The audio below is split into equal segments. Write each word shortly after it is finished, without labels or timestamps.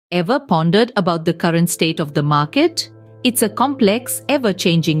Ever pondered about the current state of the market? It's a complex,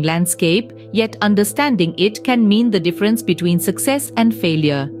 ever-changing landscape, yet understanding it can mean the difference between success and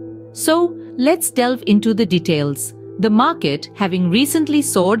failure. So, let's delve into the details. The market, having recently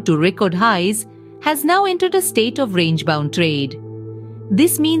soared to record highs, has now entered a state of range-bound trade.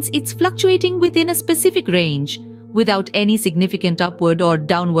 This means it's fluctuating within a specific range, without any significant upward or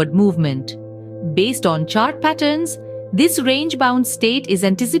downward movement. Based on chart patterns, this range-bound state is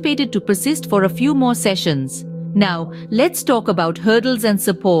anticipated to persist for a few more sessions. Now, let's talk about hurdles and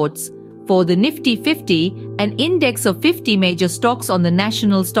supports. For the Nifty 50, an index of 50 major stocks on the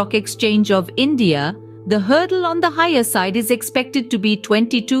National Stock Exchange of India, the hurdle on the higher side is expected to be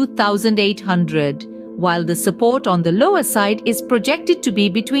 22,800, while the support on the lower side is projected to be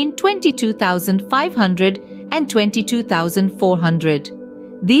between 22,500 and 22,400.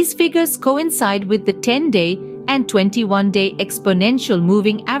 These figures coincide with the 10-day and 21-day exponential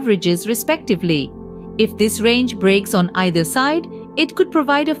moving averages respectively. If this range breaks on either side, it could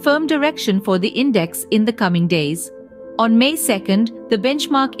provide a firm direction for the index in the coming days. On May 2nd, the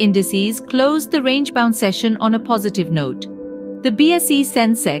benchmark indices closed the range-bound session on a positive note. The BSE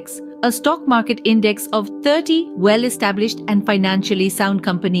Sensex, a stock market index of 30 well-established and financially sound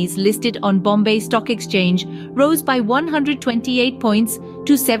companies listed on Bombay Stock Exchange, rose by 128 points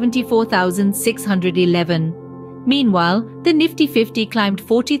to 74,611. Meanwhile, the Nifty 50 climbed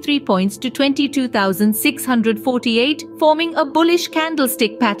 43 points to 22,648, forming a bullish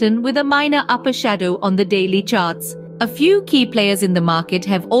candlestick pattern with a minor upper shadow on the daily charts. A few key players in the market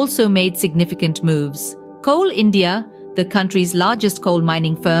have also made significant moves. Coal India, the country's largest coal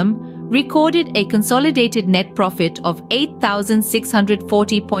mining firm, recorded a consolidated net profit of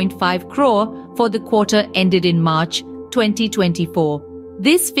 8,640.5 crore for the quarter ended in March 2024.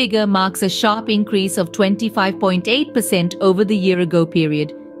 This figure marks a sharp increase of 25.8% over the year-ago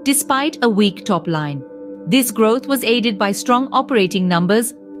period, despite a weak top line. This growth was aided by strong operating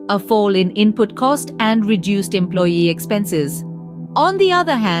numbers, a fall in input cost, and reduced employee expenses. On the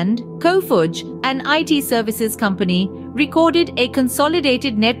other hand, Coforge, an IT services company, recorded a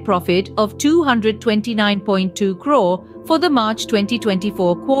consolidated net profit of 229.2 crore for the March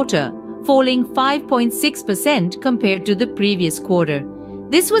 2024 quarter, falling 5.6% compared to the previous quarter.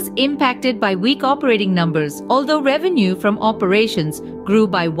 This was impacted by weak operating numbers, although revenue from operations grew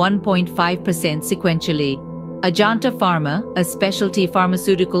by 1.5% sequentially. Ajanta Pharma, a specialty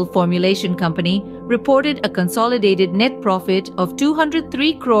pharmaceutical formulation company, reported a consolidated net profit of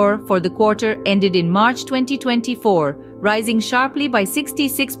 203 crore for the quarter ended in March 2024, rising sharply by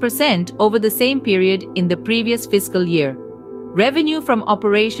 66% over the same period in the previous fiscal year. Revenue from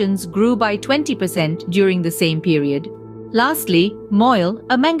operations grew by 20% during the same period. Lastly, MOIL,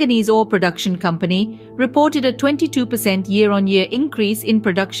 a manganese ore production company, reported a 22% year-on-year increase in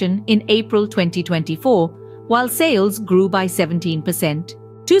production in April 2024, while sales grew by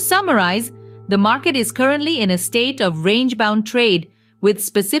 17%. To summarize, the market is currently in a state of range-bound trade, with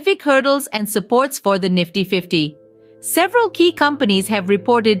specific hurdles and supports for the Nifty 50. Several key companies have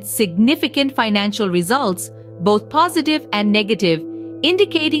reported significant financial results, both positive and negative,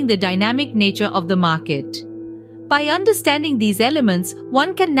 indicating the dynamic nature of the market. By understanding these elements,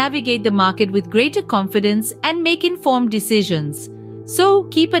 one can navigate the market with greater confidence and make informed decisions. So,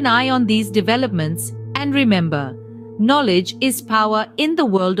 keep an eye on these developments and remember, knowledge is power in the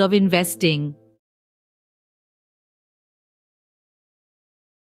world of investing.